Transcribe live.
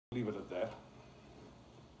Leave it at that.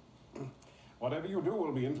 Whatever you do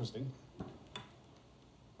will be interesting.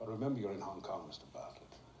 But remember, you're in Hong Kong, Mr. Bartlett.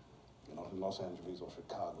 You're not in Los Angeles or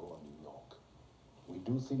Chicago or New York. We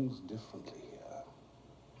do things differently here.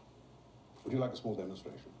 Would you like a small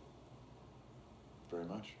demonstration? Very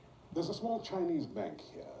much. There's a small Chinese bank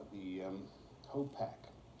here, the Ho Pak.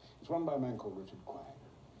 It's run by a man called Richard Quang.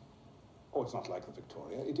 Oh, it's not like the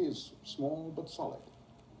Victoria. It is small but solid.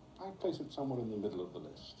 I place it somewhere in the middle of the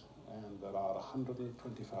list, and there are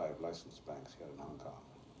 125 licensed banks here in Hong Kong.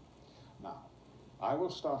 Now, I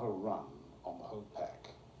will start a run on the Ho Pak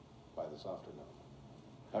by this afternoon.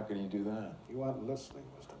 How can you do that? You aren't listening,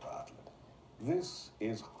 Mr. Bartlett. This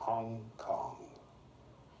is Hong Kong.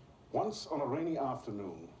 Once on a rainy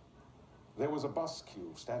afternoon, there was a bus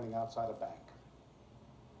queue standing outside a bank.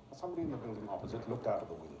 Somebody in the building opposite looked out of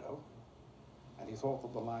the window, and he thought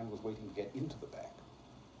that the line was waiting to get into the bank.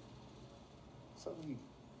 So he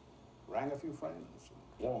rang a few friends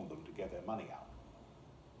and warned them to get their money out.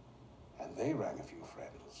 And they rang a few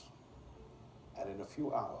friends. And in a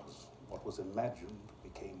few hours, what was imagined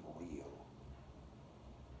became real.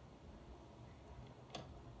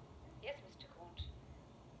 Yes, Mr. Gort.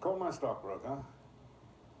 Call my stockbroker.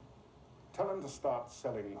 Tell him to start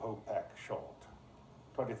selling Ho Pak short.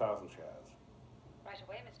 20,000 shares. Right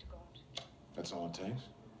away, Mr. Gort. That's all it takes?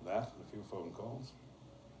 That and a few phone calls.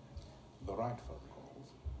 The right phone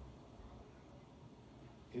calls.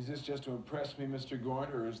 Is this just to impress me, Mr.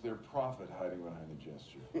 Gort, or is there profit hiding behind the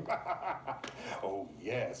gesture? Oh,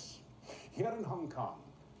 yes. Here in Hong Kong,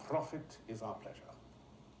 profit is our pleasure.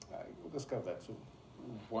 You'll discover that soon.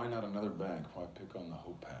 Why not another bank? Why pick on the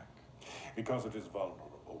Ho Pak? Because it is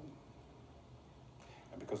vulnerable.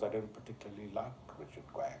 And because I don't particularly like Richard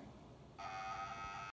Quang.